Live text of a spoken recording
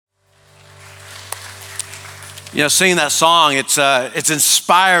You know, singing that song, it's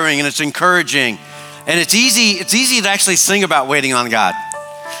inspiring and it's encouraging. And it's easy to actually sing about waiting on God.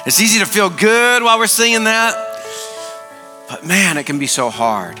 It's easy to feel good while we're singing that. But man, it can be so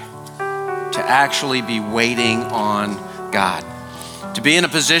hard to actually be waiting on God. To be in a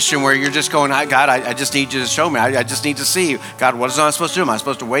position where you're just going, God, I just need you to show me. I just need to see you. God, what am I supposed to do? Am I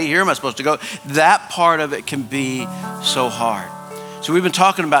supposed to wait here? Am I supposed to go? That part of it can be so hard. So we've been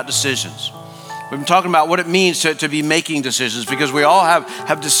talking about decisions. We've been talking about what it means to be making decisions, because we all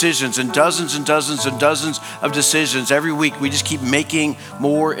have decisions, and dozens and dozens and dozens of decisions. Every week we just keep making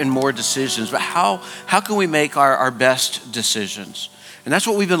more and more decisions. But how can we make our best decisions? And that's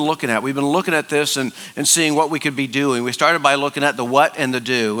what we've been looking at. We've been looking at this and seeing what we could be doing. We started by looking at the what and the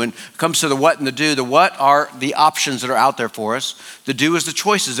do. And it comes to the what and the do. The what are the options that are out there for us. The do is the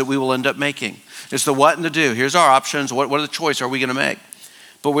choices that we will end up making. It's the what and the do. Here's our options. What are the choices are we going to make?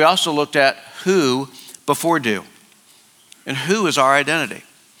 But we also looked at who before do. And who is our identity.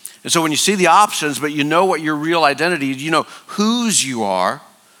 And so when you see the options, but you know what your real identity is, you know whose you are,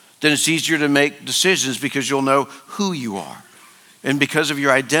 then it's easier to make decisions because you'll know who you are. And because of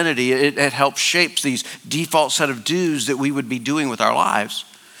your identity, it helps shape these default set of do's that we would be doing with our lives.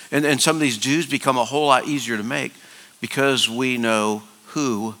 And some of these do's become a whole lot easier to make because we know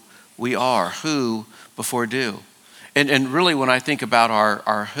who we are, who before do. And really when I think about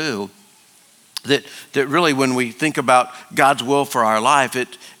our who, that really when we think about God's will for our life,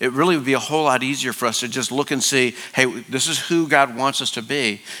 it really would be a whole lot easier for us to just look and see, hey, this is who God wants us to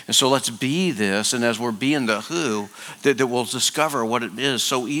be. And so let's be this. And as we're being the who, that we'll discover what it is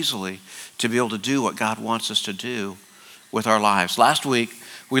so easily to be able to do what God wants us to do with our lives. Last week,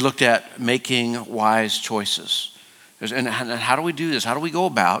 we looked at making wise choices. And how do we do this? How do we go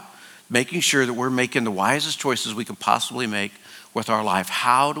about making sure that we're making the wisest choices we can possibly make with our life?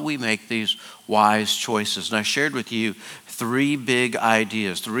 How do we make these wise choices? And I shared with you 3 big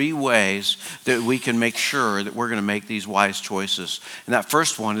ideas, 3 ways that we can make sure that we're going to make these wise choices. And that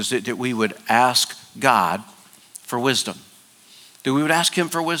first one is that we would ask God for wisdom. That we would ask him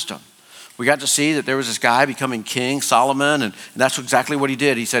for wisdom. We got to see that there was this guy becoming king, Solomon, and that's exactly what he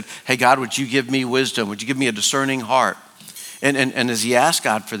did. He said, hey, God, would you give me wisdom? Would you give me a discerning heart? And as he asked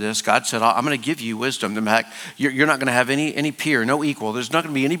God for this, God said, I'm going to give you wisdom. In fact, you're not going to have any peer, no equal. There's not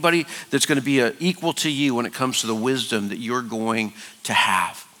going to be anybody that's going to be equal to you when it comes to the wisdom that you're going to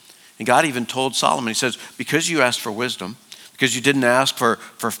have. And God even told Solomon, he says, because you asked for wisdom, because you didn't ask for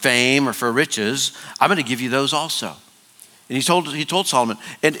fame or for riches, I'm going to give you those also. And he told Solomon,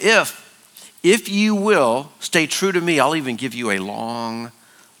 and if you will stay true to me, I'll even give you a long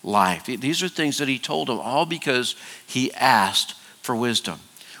life. These are things that he told him, all because he asked for wisdom.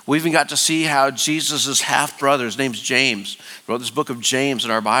 We even got to see how Jesus' half-brother, his name's James, wrote this book of James in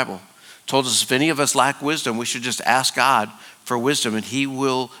our Bible, told us if any of us lack wisdom, we should just ask God for wisdom and he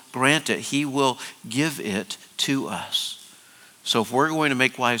will grant it. He will give it to us. So if we're going to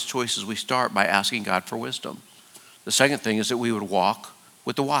make wise choices, we start by asking God for wisdom. The second thing is that we would walk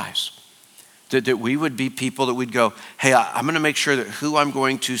with the wise. That we would be people that we'd go, hey, I'm going to make sure that who I'm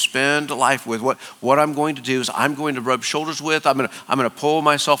going to spend life with, what I'm going to do is I'm going to rub shoulders with, I'm going to pull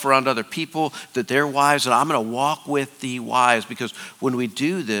myself around other people, that they're wise, and I'm going to walk with the wise, because when we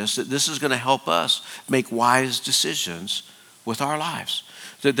do this, this is going to help us make wise decisions with our lives.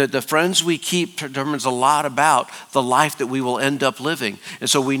 The friends we keep determines a lot about the life that we will end up living. And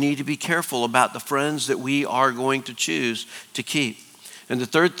so we need to be careful about the friends that we are going to choose to keep. And the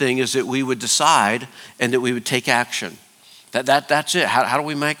third thing is that we would decide and that we would take action. That's it. How do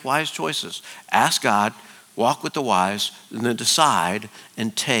we make wise choices? Ask God, walk with the wise, and then decide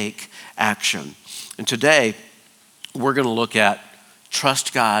and take action. And today, we're going to look at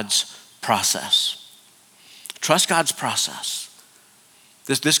trust God's process. Trust God's process.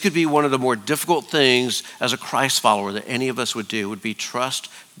 This could be one of the more difficult things as a Christ follower that any of us would do, would be trust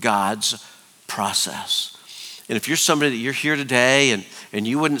God's process. And if you're somebody that you're here today and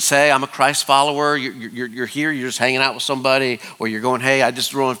you wouldn't say, I'm a Christ follower, you're here, you're just hanging out with somebody, or you're going, hey, I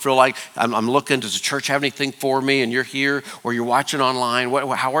just really feel like I'm looking, does the church have anything for me? And you're here, or you're watching online,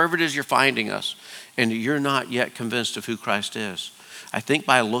 however it is you're finding us, and you're not yet convinced of who Christ is. I think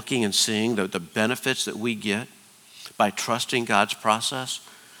by looking and seeing the benefits that we get by trusting God's process,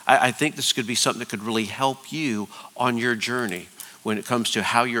 I think this could be something that could really help you on your journey when it comes to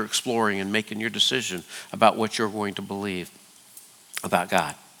how you're exploring and making your decision about what you're going to believe about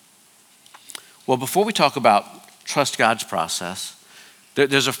God. Well, before we talk about trust God's process,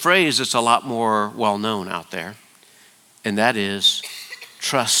 there's a phrase that's a lot more well-known out there, and that is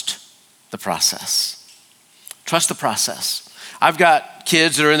trust the process. Trust the process. I've got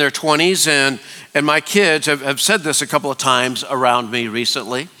kids that are in their 20s, and my kids have said this a couple of times around me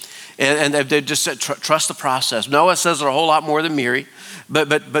recently. And they've just said, trust the process. Noah says it a whole lot more than Miri,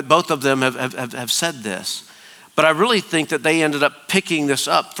 but both of them have said this. But I really think that they ended up picking this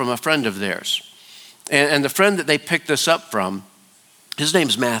up from a friend of theirs. And the friend that they picked this up from, his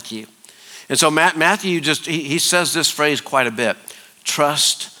name's Matthew. And so Matthew he says this phrase quite a bit,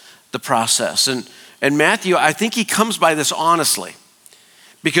 trust the process. And Matthew, I think he comes by this honestly,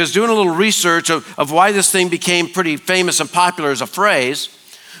 because doing a little research of why this thing became pretty famous and popular as a phrase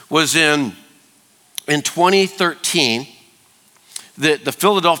was in 2013, that the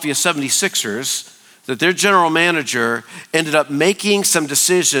Philadelphia 76ers, that their general manager ended up making some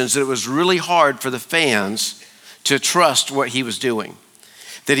decisions that it was really hard for the fans to trust what he was doing.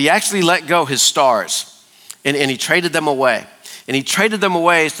 That he actually let go his stars and he traded them away. And he traded them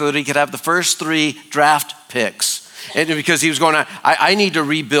away so that he could have the first 3 draft picks. And because he was going, I need to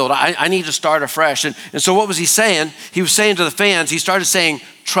rebuild. I need to start afresh. And so what was he saying? He was saying to the fans, he started saying,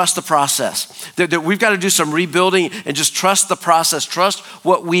 trust the process. That we've got to do some rebuilding and just trust the process. Trust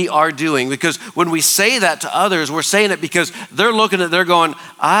what we are doing. Because when we say that to others, we're saying it because they're looking at it, they're going,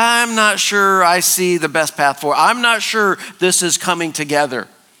 I'm not sure I see the best path forward. I'm not sure this is coming together.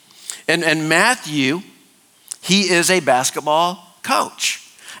 And Matthew, he is a basketball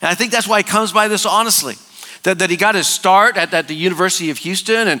coach. And I think that's why he comes by this honestly. That he got his start at the University of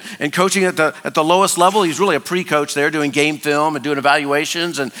Houston and coaching at the lowest level. He's really a pre-coach there, doing game film and doing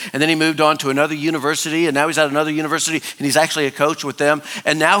evaluations. And then he moved on to another university, and now he's at another university, and he's actually a coach with them.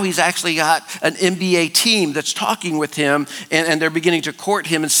 And now he's actually got an NBA team that's talking with him, and they're beginning to court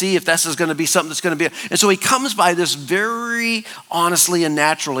him and see if this is going to be something that's going to be. And so he comes by this very honestly and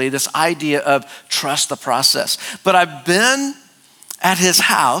naturally, this idea of trust the process. But I've been at his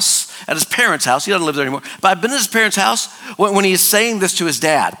house, at his parents' house. He doesn't live there anymore. But I've been at his parents' house when he is saying this to his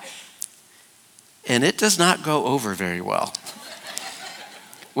dad. And it does not go over very well.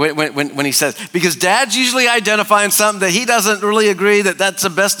 When he says, because dad's usually identifying something that he doesn't really agree that that's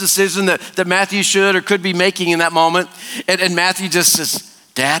the best decision that Matthew should or could be making in that moment. And Matthew just says,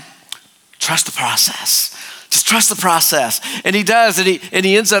 Dad, trust the process. Just trust the process. And he does, and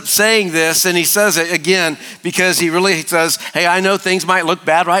he ends up saying this, and he says it again because he really says, hey, I know things might look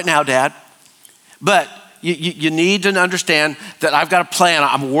bad right now, Dad, but you need to understand that I've got a plan.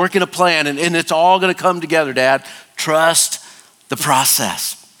 I'm working a plan, and it's all going to come together, Dad. Trust the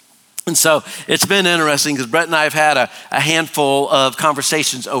process. And so it's been interesting because Brett and I have had a handful of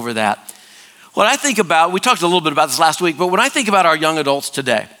conversations over that. What I think about, we talked a little bit about this last week, but when I think about our young adults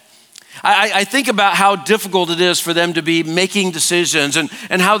today, I think about how difficult it is for them to be making decisions and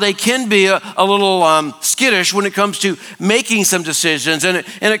how they can be a little skittish when it comes to making some decisions. And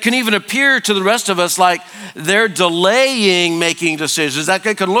it can even appear to the rest of us like they're delaying making decisions. That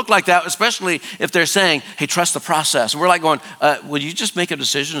can look like that, especially if they're saying, hey, trust the process. And we're like going, will you just make a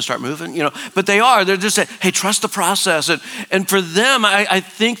decision and start moving? But they are. They're just saying, hey, trust the process. And for them, I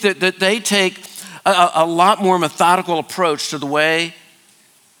think that they take a lot more methodical approach to the way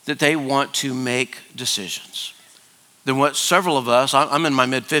that they want to make decisions than what several of us, I'm in my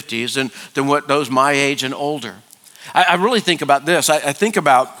mid-50s, and than what those my age and older. I really think about this. I think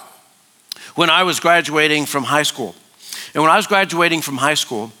about when I was graduating from high school. And when I was graduating from high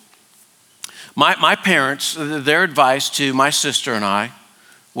school, my parents, their advice to my sister and I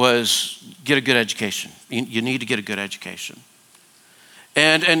was get a good education. You need to get a good education.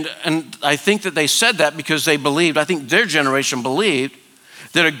 And I think that they said that because they believed, I think their generation believed,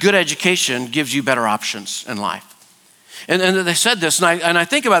 that a good education gives you better options in life. And they said this, and I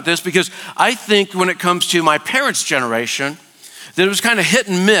think about this because I think when it comes to my parents' generation, that it was kind of hit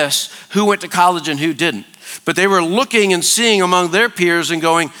and miss who went to college and who didn't. But they were looking and seeing among their peers and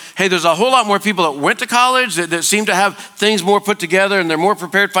going, hey, there's a whole lot more people that went to college that seem to have things more put together and they're more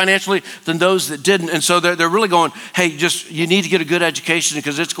prepared financially than those that didn't. And so they're really going, hey, you need to get a good education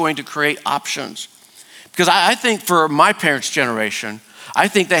because it's going to create options. Because I think for my parents' generation, I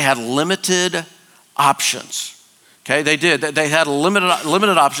think they had limited options. Okay, they did. They had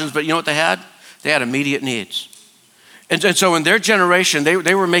limited options, but you know what they had? They had immediate needs. And so in their generation,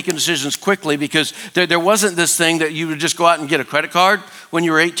 they were making decisions quickly because there wasn't this thing that you would just go out and get a credit card when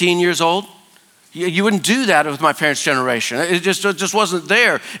you were 18 years old. You wouldn't do that with my parents' generation. It just wasn't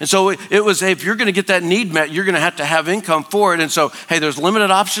there. And so it was, hey, if you're going to get that need met, you're going to have income for it. And so, hey, there's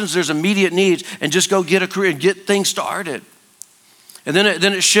limited options, there's immediate needs, and just go get a career and get things started. And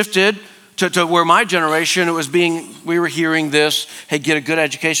then it shifted to where my generation, we were hearing this, hey, get a good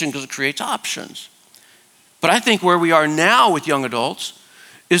education because it creates options. But I think where we are now with young adults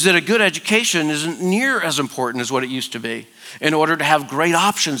is that a good education isn't near as important as what it used to be in order to have great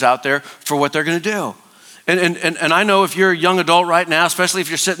options out there for what they're going to do. And I know if you're a young adult right now, especially if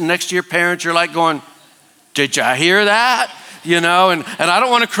you're sitting next to your parents, you're like going, did you hear that? And I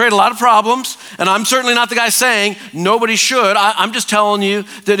don't want to create a lot of problems, and I'm certainly not the guy saying nobody should. I'm just telling you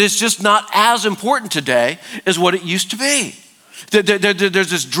that it's just not as important today as what it used to be. There's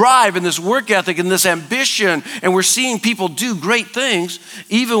this drive and this work ethic and this ambition, and we're seeing people do great things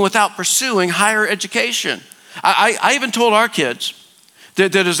even without pursuing higher education. I even told our kids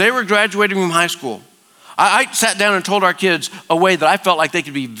that as they were graduating from high school, I sat down and told our kids a way that I felt like they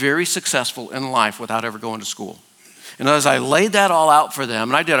could be very successful in life without ever going to school. And as I laid that all out for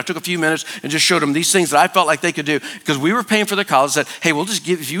them, and I took a few minutes and just showed them these things that I felt like they could do, because we were paying for their college. Said, hey, we'll just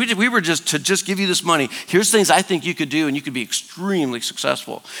give, if we were just to just give you this money, here's things I think you could do and you could be extremely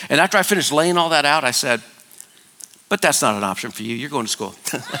successful. And after I finished laying all that out, I said, but that's not an option for you. You're going to school.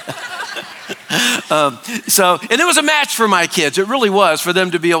 And it was a match for my kids. It really was, for them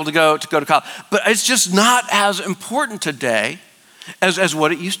to be able to go to college. But it's just not as important today as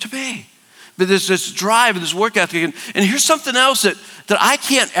what it used to be. But there's this drive and this work ethic. And here's something else that I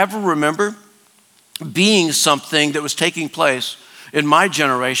can't ever remember being something that was taking place in my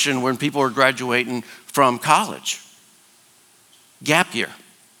generation when people were graduating from college. Gap year.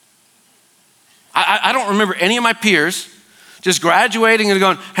 I don't remember any of my peers just graduating and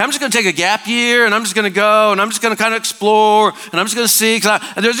going, hey, I'm just going to take a gap year, and I'm just going to go, and I'm just going to kind of explore, and I'm just going to see.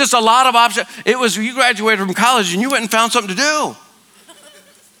 There's just a lot of options. It was you graduated from college and you went and found something to do.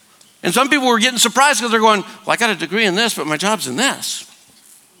 And some people were getting surprised because they're going, well, I got a degree in this, but my job's in this.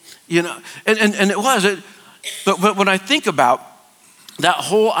 And it was. But when I think about that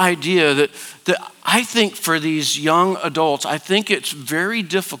whole idea that I think for these young adults, I think it's very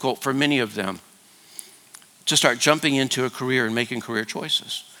difficult for many of them to start jumping into a career and making career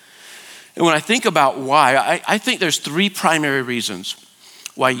choices. And when I think about why, I think there's three primary reasons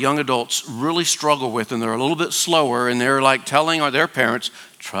why young adults really struggle with, and they're a little bit slower, and they're like telling their parents,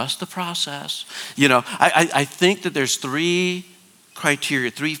 trust the process. I think that there's three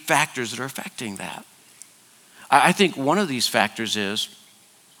criteria, three factors that are affecting that. I think one of these factors is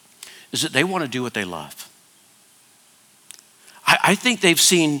that they want to do what they love. I think they've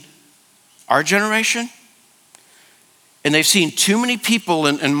seen our generation, and they've seen too many people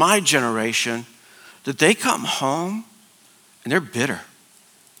in my generation that they come home and they're bitter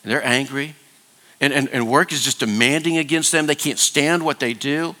and they're angry, and work is just demanding against them. They can't stand what they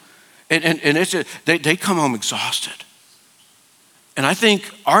do, and it's they come home exhausted. And I think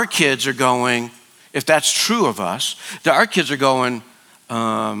our kids are going, if that's true of us, that our kids are going,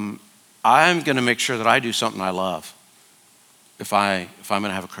 I'm going to make sure that I do something I love. If I'm going to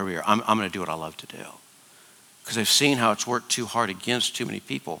have a career, I'm going to do what I love to do. Because they've seen how it's worked too hard against too many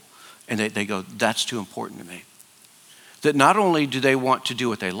people. And they go, that's too important to me. That not only do they want to do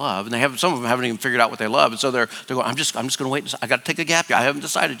what they love, and some of them haven't even figured out what they love. And so they're going, I'm just going to wait. I got to take a gap year. I haven't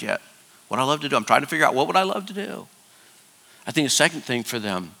decided yet what I love to do. I'm trying to figure out what would I love to do. I think the second thing for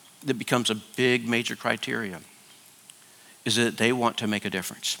them that becomes a big major criteria is that they want to make a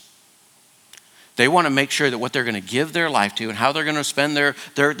difference. They want to make sure that what they're going to give their life to and how they're going to spend their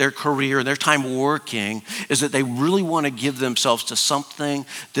career and their time working is that they really want to give themselves to something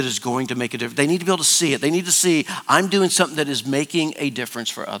that is going to make a difference. They need to be able to see it. They need to see, I'm doing something that is making a difference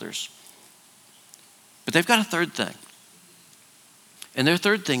for others. But they've got a third thing. And their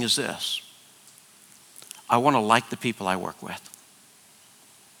third thing is this. I want to like the people I work with.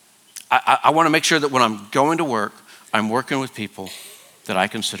 I want to make sure that when I'm going to work, I'm working with people that I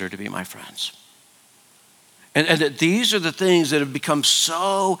consider to be my friends. And that these are the things that have become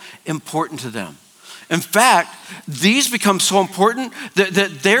so important to them. In fact, these become so important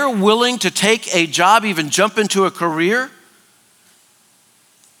that they're willing to take a job, even jump into a career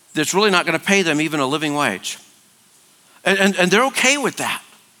that's really not going to pay them even a living wage. And they're okay with that.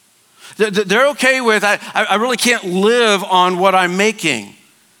 They're okay with, I really can't live on what I'm making,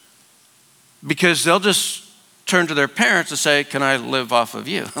 because they'll just turn to their parents and say, can I live off of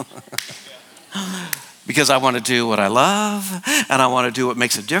you? Because I want to do what I love, and I want to do what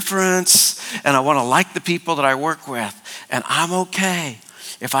makes a difference, and I want to like the people that I work with. And I'm okay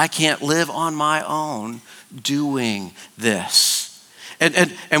if I can't live on my own doing this.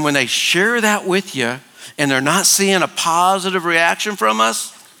 And when they share that with you, and they're not seeing a positive reaction from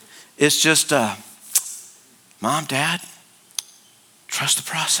us, it's just, Mom, Dad, trust the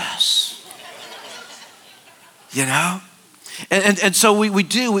process. And so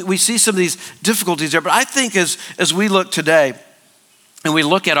we see some of these difficulties there. But I think as we look today and we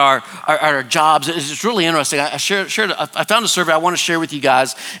look at our jobs, it's really interesting. I found a survey I want to share with you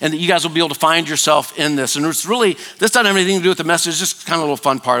guys, and that you guys will be able to find yourself in this. And it's really, this doesn't have anything to do with the message, it's just kind of a little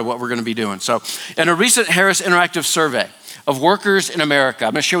fun part of what we're going to be doing. So in a recent Harris Interactive survey of workers in America,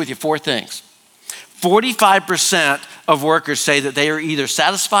 I'm going to share with you 4 things. 45% of workers say that they are either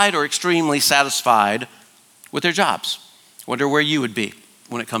satisfied or extremely satisfied with their jobs. Wonder where you would be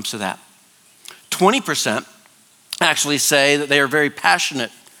when it comes to that. 20% actually say that they are very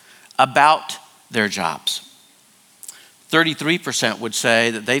passionate about their jobs. 33% would say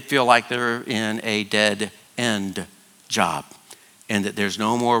that they feel like they're in a dead end job and that there's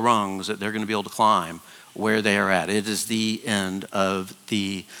no more rungs that they're going to be able to climb where they are at. It is the end of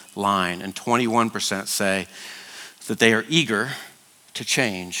the line. And 21% say that they are eager to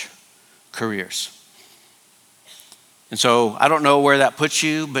change careers. And so I don't know where that puts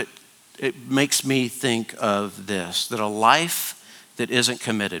you, but it makes me think of this, that a life that isn't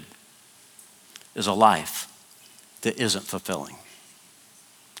committed is a life that isn't fulfilling.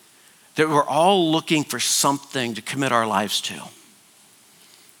 That we're all looking for something to commit our lives to.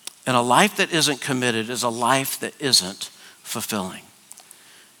 And a life that isn't committed is a life that isn't fulfilling.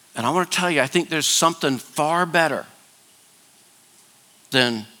 And I want to tell you, I think there's something far better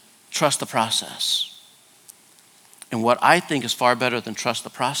than trust the process. And what I think is far better than trust the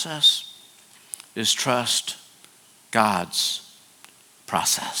process is trust God's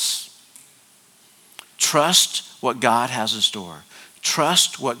process. Trust what God has in store.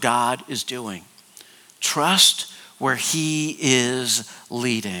 Trust what God is doing. Trust where He is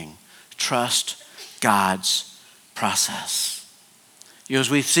leading. Trust God's process. You know, as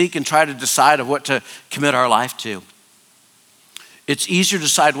we seek and try to decide of what to commit our life to, it's easier to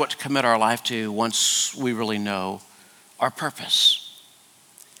decide what to commit our life to once we really know our purpose.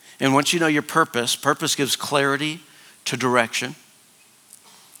 And once you know your purpose, purpose gives clarity to direction,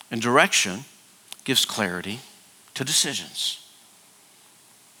 and direction gives clarity to decisions.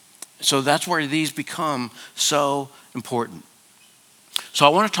 So that's where these become so important. So I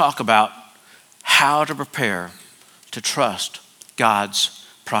want to talk about how to prepare to trust God's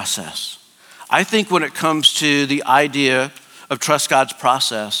process. I think when it comes to the idea of trust God's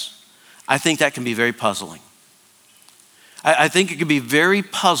process, I think that can be very puzzling. I think it can be very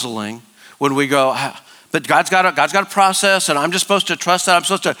puzzling when we go, but God's got a process and I'm just supposed to trust that. I'm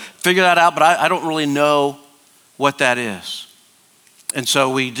supposed to figure that out, but I don't really know what that is. And so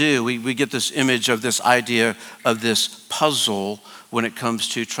we get this image of this idea of this puzzle when it comes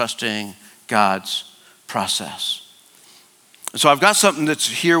to trusting God's process. So I've got something that's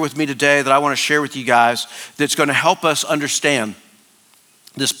here with me today that I want to share with you guys that's going to help us understand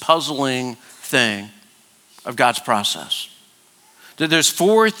this puzzling thing of God's process. There's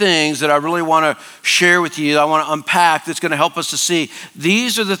 4 things that I really want to share with you, that I want to unpack, that's going to help us to see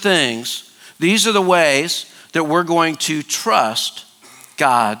these are the things, these are the ways that we're going to trust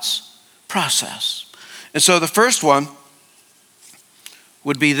God's process. And so the first one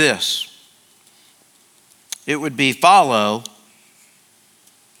would be this. It would be follow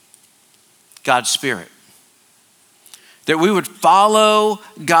God's Spirit. That we would follow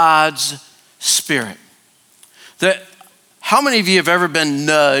God's Spirit. That how many of you have ever been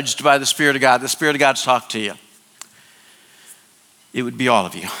nudged by the Spirit of God? The Spirit of God's talked to you. It would be all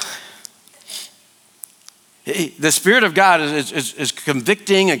of you. The Spirit of God is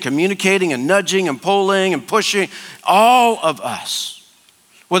convicting and communicating and nudging and pulling and pushing all of us,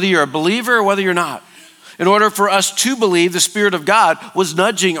 whether you're a believer or whether you're not. In order for us to believe, the Spirit of God was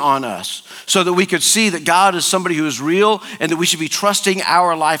nudging on us so that we could see that God is somebody who is real and that we should be trusting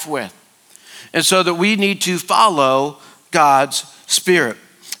our life with. And so that we need to follow God's Spirit,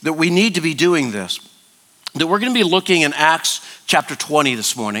 that we need to be doing this. That we're going to be looking in Acts chapter 20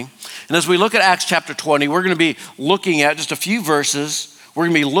 this morning. And as we look at Acts chapter 20, we're going to be looking at just a few verses. We're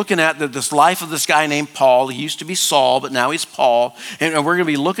going to be looking at this life of this guy named Paul. He used to be Saul, but now he's Paul. And we're going to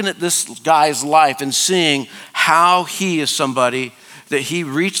be looking at this guy's life and seeing how he is somebody that he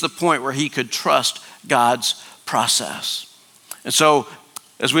reached the point where he could trust God's process. And so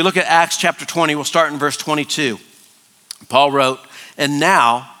as we look at Acts chapter 20, we'll start in verse 22. Paul wrote, "And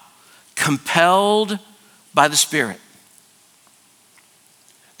now, compelled by the Spirit."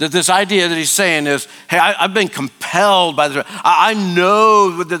 That this idea that he's saying is, hey, I've been compelled by the Spirit. I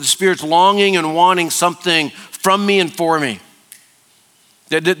know that the Spirit's longing and wanting something from me and for me.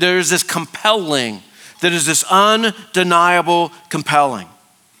 That there's this compelling, that is this undeniable compelling.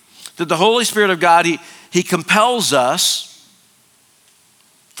 That the Holy Spirit of God, he compels us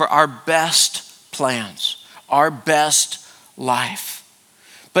for our best plans, our best life.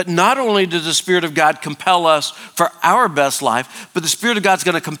 But not only does the Spirit of God compel us for our best life, but the Spirit of God's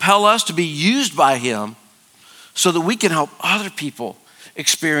going to compel us to be used by him so that we can help other people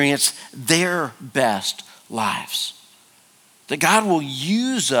experience their best lives. That God will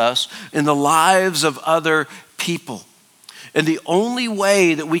use us in the lives of other people. And the only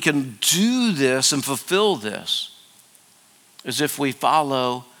way that we can do this and fulfill this is if we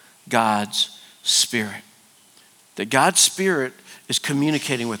follow God's Spirit. That God's Spirit is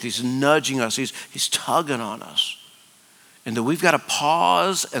communicating with us, he's nudging us, he's tugging on us. And that we've got to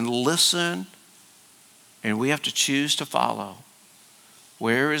pause and listen, and we have to choose to follow.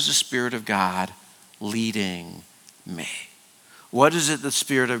 Where is the Spirit of God leading me? What is it the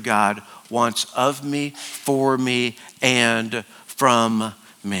Spirit of God wants of me, for me, and from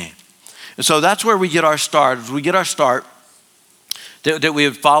me? And so that's where we get our start. We get our start that we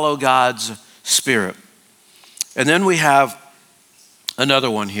would follow God's Spirit. And then we have another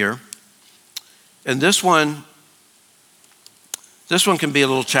one here. And this one can be a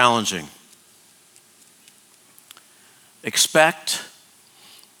little challenging. Expect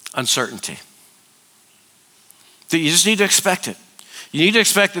uncertainty. That you just need to expect it. You need to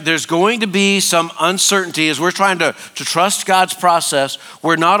expect that there's going to be some uncertainty as we're trying to trust God's process.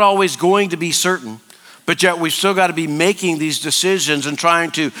 We're not always going to be certain, but yet we've still got to be making these decisions and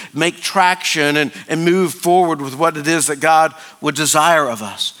trying to make traction and move forward with what it is that God would desire of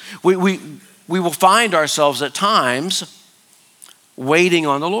us. We will find ourselves at times waiting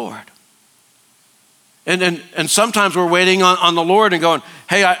on the Lord. And sometimes we're waiting on the Lord and going,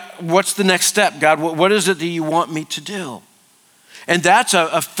 hey, what's the next step, God? What is it that you want me to do? And that's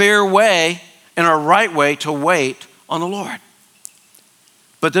a fair way and a right way to wait on the Lord.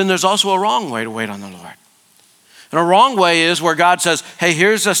 But then there's also a wrong way to wait on the Lord. And a wrong way is where God says, hey,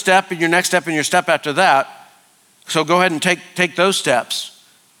 here's a step and your next step and your step after that. So go ahead and take those steps.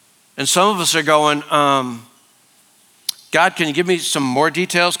 And some of us are going, God, can you give me some more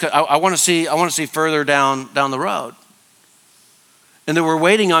details? 'Cause I want to see further down the road. And then we're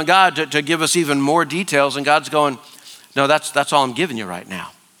waiting on God to give us even more details, and God's going, no, that's all I'm giving you right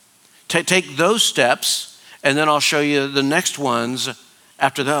now. Take those steps, and then I'll show you the next ones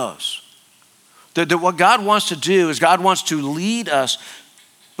after those. That what God wants to do is God wants to lead us,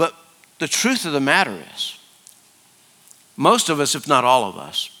 but the truth of the matter is, most of us, if not all of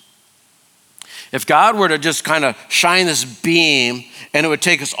us, if God were to just kind of shine this beam and it would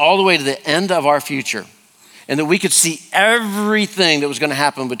take us all the way to the end of our future, and that we could see everything that was going to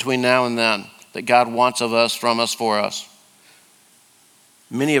happen between now and then that God wants of us, from us, for us,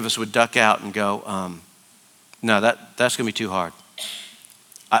 many of us would duck out and go, no, that's going to be too hard.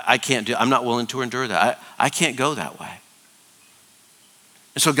 I can't do it. I'm not willing to endure that. I can't go that way.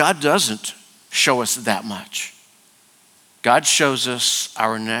 And so God doesn't show us that much. God shows us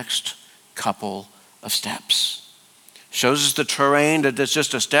our next couple of steps. Shows us the terrain that's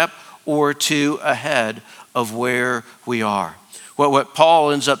just a step or two ahead of where we are. What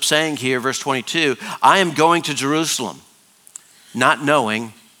Paul ends up saying here, verse 22, I am going to Jerusalem, not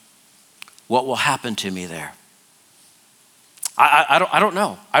knowing what will happen to me there. I don't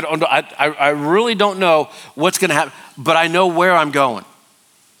know. I really don't know what's going to happen, but I know where I'm going.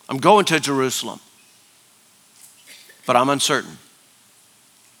 I'm going to Jerusalem, but I'm uncertain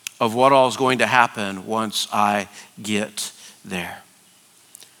of what all is going to happen once I get there.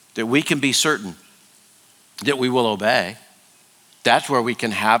 That we can be certain that we will obey. That's where we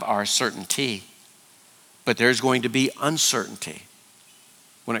can have our certainty. But there's going to be uncertainty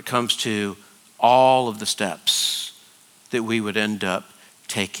when it comes to all of the steps that we would end up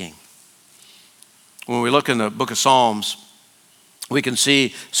taking. When we look in the book of Psalms, we can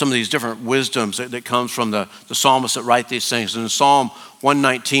see some of these different wisdoms that comes from the psalmists that write these things. In Psalm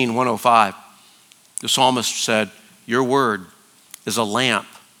 119, 105, the psalmist said, your word is a lamp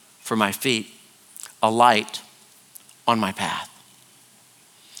for my feet, a light on my path.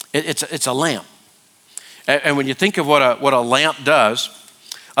 It's a lamp. And when you think of what a lamp does,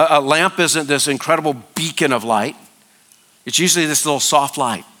 a lamp isn't this incredible beacon of light. It's usually this little soft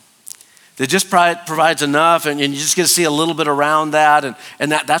light that just provides enough, and you just get to see a little bit around that,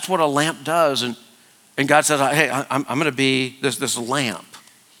 and that's what a lamp does. And God says, hey, I'm going to be this lamp.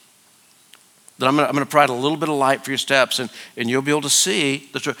 That I'm going to provide a little bit of light for your steps, and you'll be able to see.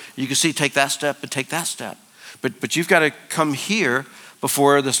 You can see, take that step and take that step. But you've got to come here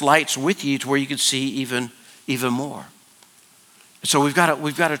before this light's with you to where you can see even more. So we've got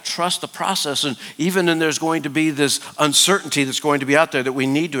to trust the process, and even then there's going to be this uncertainty that's going to be out there that we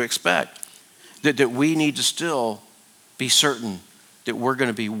need to expect, that we need to still be certain that we're going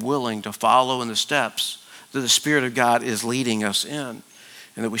to be willing to follow in the steps that the Spirit of God is leading us in.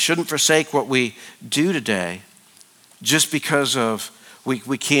 and that we shouldn't forsake what we do today just because of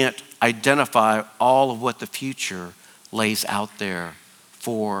we can't identify all of what the future lays out there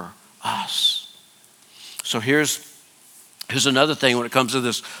for us. So here's another thing when it comes to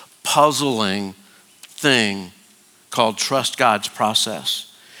this puzzling thing called trust God's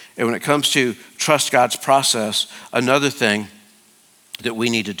process. And when it comes to trust God's process, another thing that we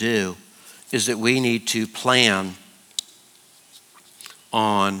need to do is that we need to plan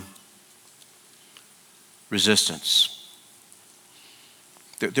on resistance.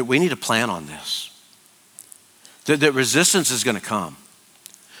 That we need to plan on this. That resistance is going to come.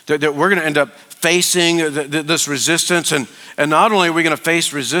 That we're going to end up facing this resistance. And not only are we going to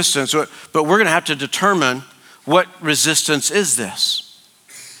face resistance, but we're going to have to determine what resistance is this.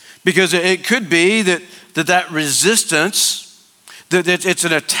 Because it could be that resistance, that it's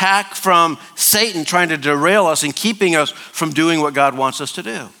an attack from Satan trying to derail us and keeping us from doing what God wants us to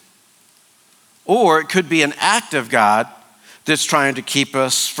do. Or it could be an act of God that's trying to keep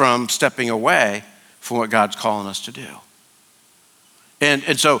us from stepping away from what God's calling us to do.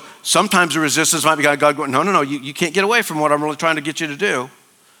 And so sometimes the resistance might be God going, no, you can't get away from what I'm really trying to get you to do.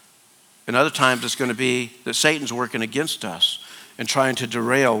 And other times it's going to be that Satan's working against us and trying to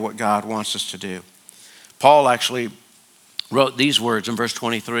derail what God wants us to do. Paul actually wrote these words in verse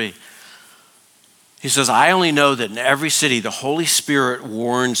 23. He says, I only know that in every city the Holy Spirit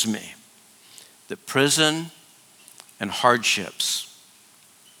warns me that prison and hardships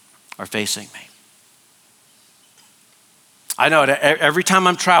are facing me. I know that every time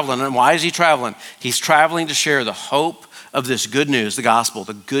I'm traveling, and why is he traveling? He's traveling to share the hope of this good news, the gospel,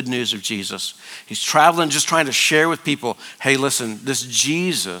 the good news of Jesus. He's traveling just trying to share with people, hey, listen, this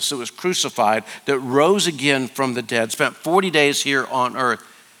Jesus that was crucified, that rose again from the dead, spent 40 days here on earth,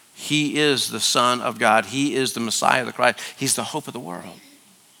 he is the Son of God. He is the Messiah, the Christ. He's the hope of the world.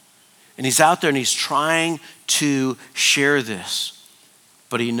 And he's out there and he's trying to share this,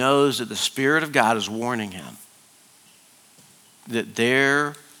 but he knows that the Spirit of God is warning him that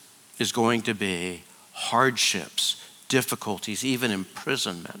there is going to be hardships, difficulties, even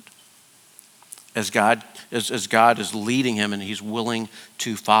imprisonment as God is leading him and he's willing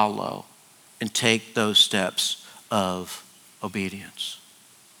to follow and take those steps of obedience.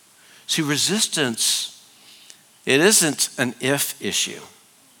 See, resistance, it isn't an if issue.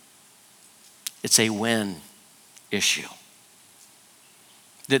 It's a when issue.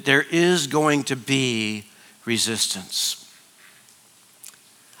 That there is going to be resistance.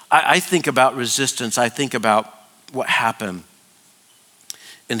 I think about resistance. I think about what happened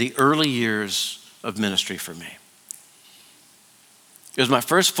in the early years of ministry for me. It was my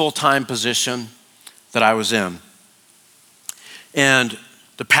first full-time position that I was in. And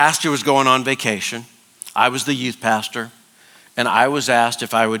the pastor was going on vacation. I was the youth pastor. And I was asked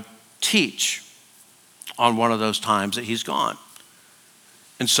if I would teach on one of those times that he's gone.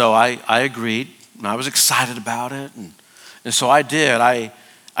 And so I agreed, and I was excited about it. And so I did.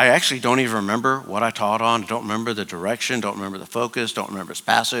 I actually don't even remember what I taught on. Don't remember the direction, don't remember the focus, don't remember his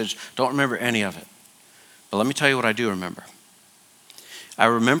passage, don't remember any of it. But let me tell you what I do remember. I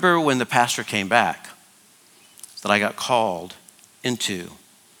remember when the pastor came back that I got called into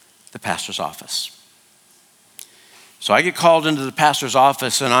the pastor's office. So I get called into the pastor's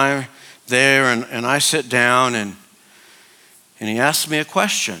office and I'm there and I sit down and he asks me a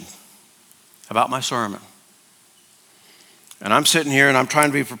question about my sermon. And I'm sitting here and I'm trying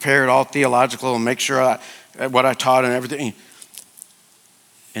to be prepared, all theological, and make sure what I taught and everything.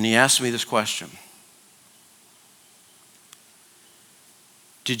 And he asked me this question.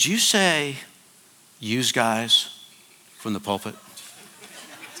 Did you say use guys from the pulpit?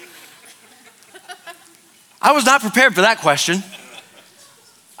 I was not prepared for that question.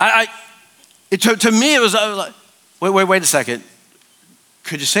 To me, it was like, wait a second.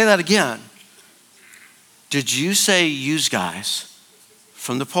 Could you say that again? Did you say use guys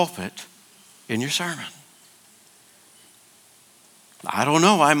from the pulpit in your sermon? I don't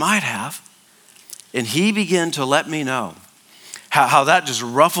know, I might have. And he began to let me know how that just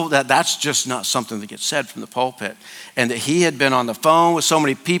ruffled, that's just not something that gets said from the pulpit. And that he had been on the phone with so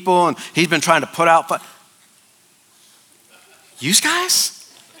many people and he's been trying to put out, use guys?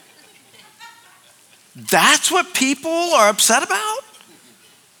 That's what people are upset about?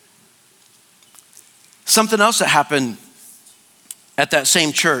 Something else that happened at that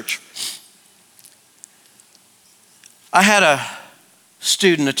same church. I had a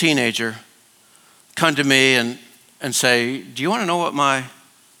student, a teenager, come to me and say, do you want to know what my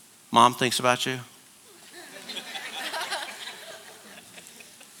mom thinks about you?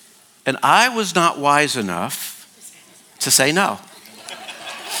 And I was not wise enough to say no.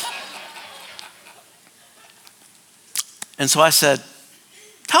 And so I said,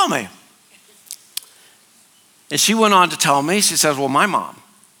 tell me. And she went on to tell me, she says, well, my mom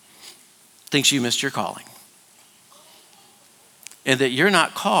thinks you missed your calling and that you're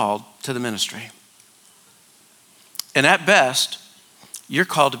not called to the ministry. And at best, you're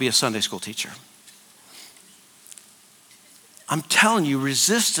called to be a Sunday school teacher. I'm telling you,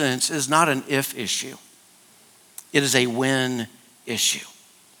 resistance is not an if issue. It is a when issue.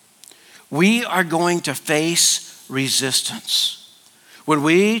 We are going to face resistance. When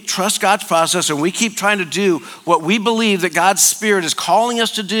we trust God's process and we keep trying to do what we believe that God's Spirit is calling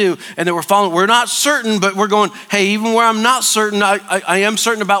us to do and that we're following, we're not certain, but we're going, hey, even where I'm not certain, I am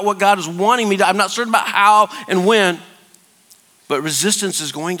certain about what God is wanting me to, I'm not certain about how and when, but resistance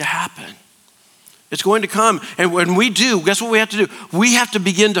is going to happen. It's going to come. And when we do, guess what we have to do? We have to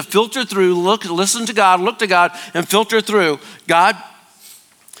begin to filter through, listen to God, look to God, and filter through. God,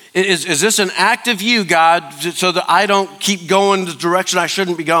 is this an act of you, God, so that I don't keep going the direction I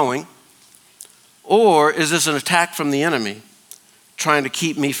shouldn't be going? Or is this an attack from the enemy trying to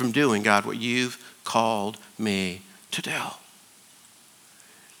keep me from doing, God, what you've called me to do?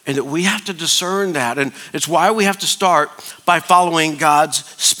 And that we have to discern that. And it's why we have to start by following God's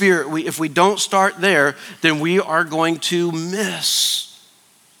Spirit. If we don't start there, then we are going to miss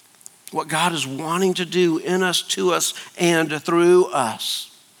what God is wanting to do in us, to us, and through us.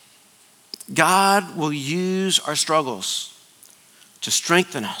 God will use our struggles to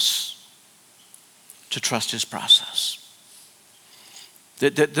strengthen us to trust his process.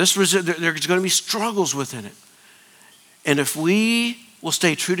 There's going to be struggles within it. And if we will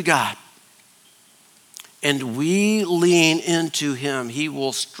stay true to God and we lean into him, he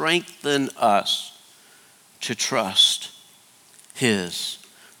will strengthen us to trust his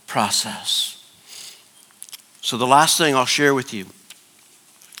process. So the last thing I'll share with you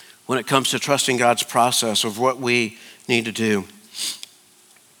when it comes to trusting God's process of what we need to do,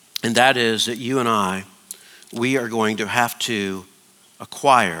 and that is that you and I, we are going to have to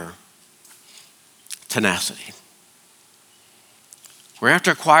acquire tenacity. We're going to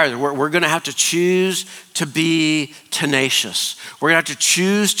have to acquire, we're going to have to choose to be tenacious. We're going to have to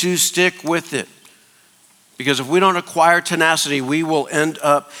choose to stick with it. Because if we don't acquire tenacity, we will end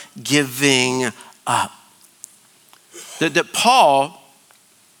up giving up. That Paul,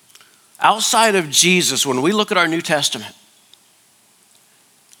 outside of Jesus, when we look at our New Testament,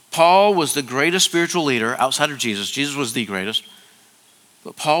 Paul was the greatest spiritual leader outside of Jesus. Jesus was the greatest.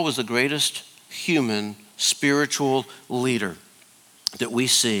 But Paul was the greatest human spiritual leader that we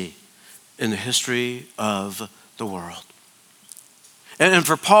see in the history of the world. And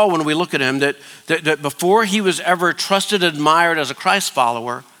for Paul, when we look at him, that before he was ever trusted, admired as a Christ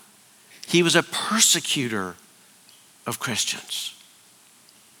follower, he was a persecutor of Christians.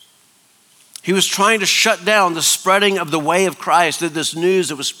 He was trying to shut down the spreading of the way of Christ, this news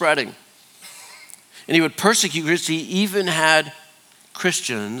that was spreading. And he would persecute Christians. He even had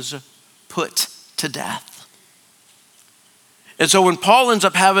Christians put to death. And so when Paul ends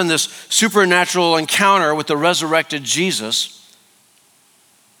up having this supernatural encounter with the resurrected Jesus,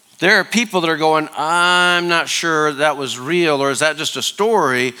 there are people that are going, I'm not sure that was real, or is that just a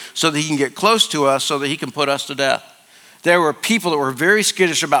story so that he can get close to us so that he can put us to death? There were people that were very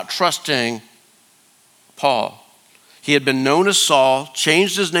skittish about trusting Paul. He had been known as Saul,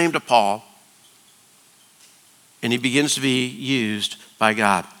 changed his name to Paul, and he begins to be used by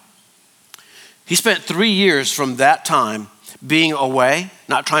God. He spent 3 years from that time being away,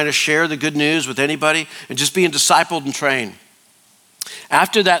 not trying to share the good news with anybody, and just being discipled and trained.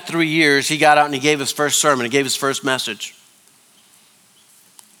 After that 3 years, he got out and he gave his first sermon, he gave his first message.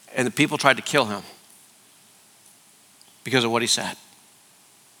 And the people tried to kill him because of what he said.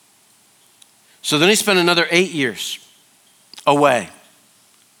 So then he spent another 8 years away,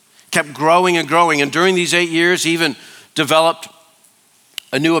 kept growing and growing. And during these 8 years, he even developed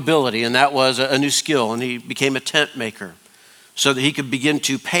a new ability, and that was a new skill. And he became a tent maker so that he could begin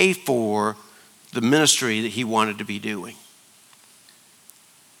to pay for the ministry that he wanted to be doing.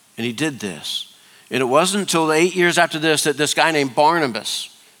 And he did this. And it wasn't until the 8 years after this that this guy named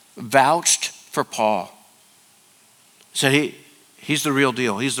Barnabas vouched for Paul. Said he's the real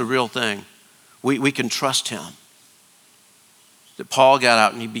deal. He's the real thing. We can trust him. That Paul got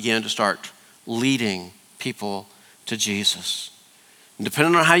out and he began to start leading people to Jesus. And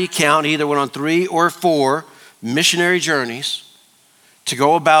depending on how you count, he either went on 3 or 4 missionary journeys to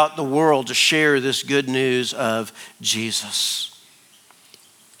go about the world to share this good news of Jesus.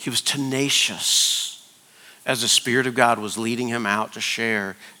 He was tenacious as the Spirit of God was leading him out to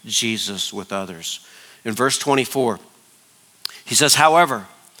share Jesus with others. In verse 24, he says, however,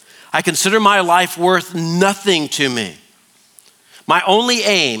 I consider my life worth nothing to me. My only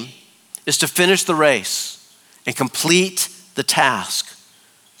aim is to finish the race and complete the task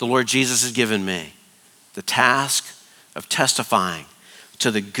the Lord Jesus has given me, the task of testifying to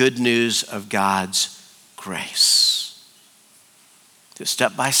the good news of God's grace. Just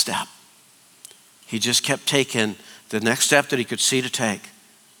step by step, he just kept taking the next step that he could see to take,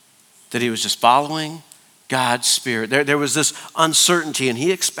 that he was just following God's Spirit. There was this uncertainty and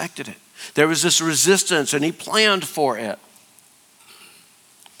he expected it. There was this resistance and he planned for it.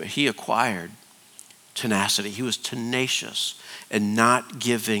 But he acquired tenacity. He was tenacious and not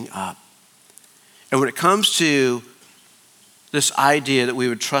giving up. And when it comes to this idea that we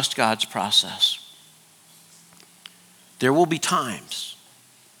would trust God's process, there will be times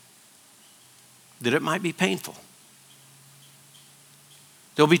that it might be painful.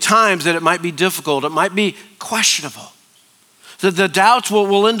 There'll be times that it might be difficult. It might be questionable. That the doubts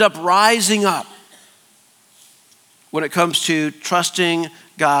will end up rising up when it comes to trusting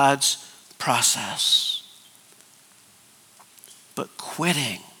God's process. But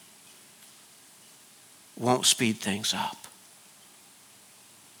quitting won't speed things up.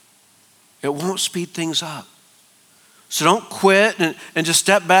 It won't speed things up. So don't quit and just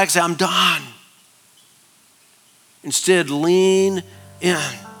step back and say, I'm done. Instead, lean in.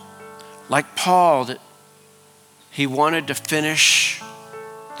 Like Paul, that he wanted to finish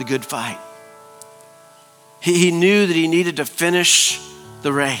the good fight. He knew that he needed to finish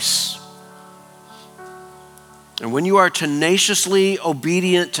the race. And when you are tenaciously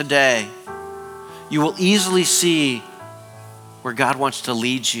obedient today, you will easily see where God wants to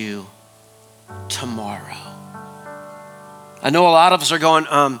lead you tomorrow. I know a lot of us are going,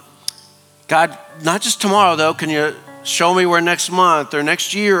 God, not just tomorrow though, can you show me where next month or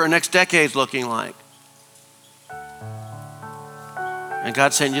next year or next decade's looking like? And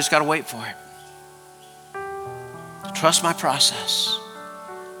God's saying, you just got to wait for it. Trust my process.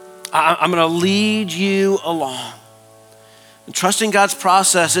 I'm going to lead you along. And trusting God's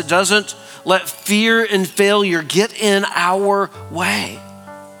process, it doesn't let fear and failure get in our way.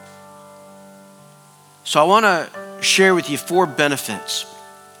 So I want to share with you 4 benefits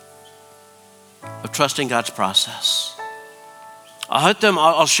of trusting God's process.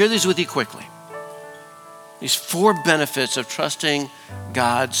 I'll share these with you quickly. These 4 benefits of trusting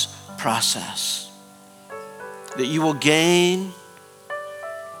God's process. That you will gain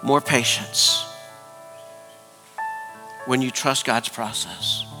more patience when you trust God's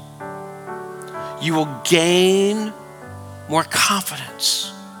process. You will gain more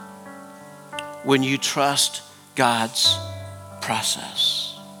confidence when you trust God's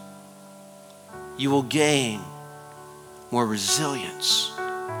process. You will gain more resilience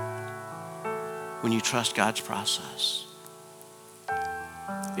when you trust God's process.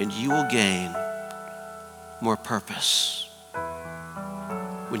 And you will gain more purpose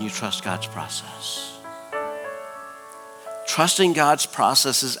when you trust God's process. Trusting God's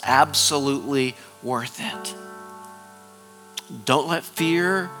process is absolutely worth it. Don't let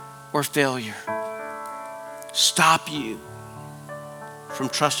fear or failure stop you from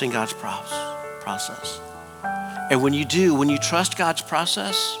trusting God's process. And when you do, when you trust God's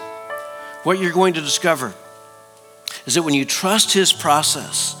process, what you're going to discover is that when you trust his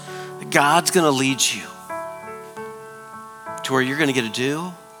process, God's going to lead you to where you're going to get to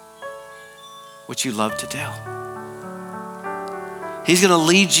do what you love to do. He's going to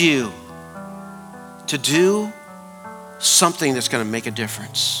lead you to do something that's going to make a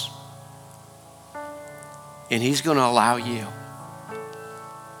difference. And he's going to allow you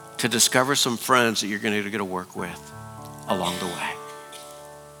to discover some friends that you're going to get to work with along the way.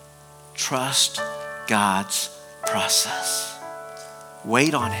 Trust God's process.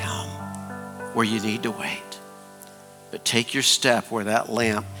 Wait on him where you need to wait. But take your step where that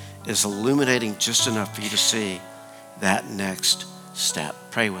lamp is illuminating just enough for you to see that next step.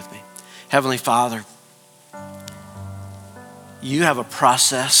 Pray with me. Heavenly Father, you have a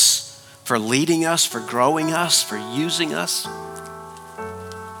process for leading us, for growing us, for using us.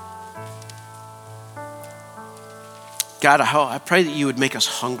 God, I pray that you would make us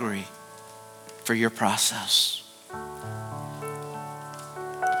hungry for your process.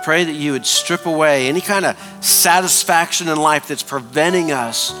 Pray that you would strip away any kind of satisfaction in life that's preventing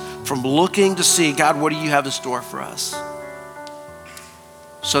us from looking to see, God, what do you have in store for us?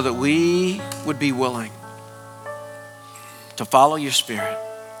 So that we would be willing to follow your Spirit.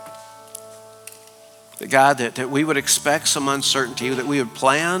 That God, that we would expect some uncertainty, that we would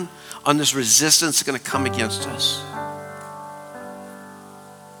plan on this resistance that's going to come against us.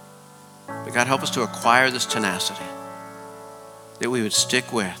 But God, help us to acquire this tenacity, that we would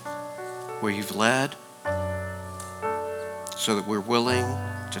stick with where you've led, so that we're willing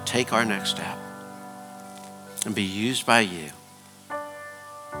to take our next step and be used by you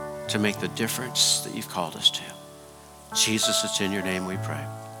to make the difference that you've called us to. Jesus, it's in your name we pray.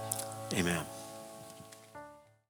 Amen.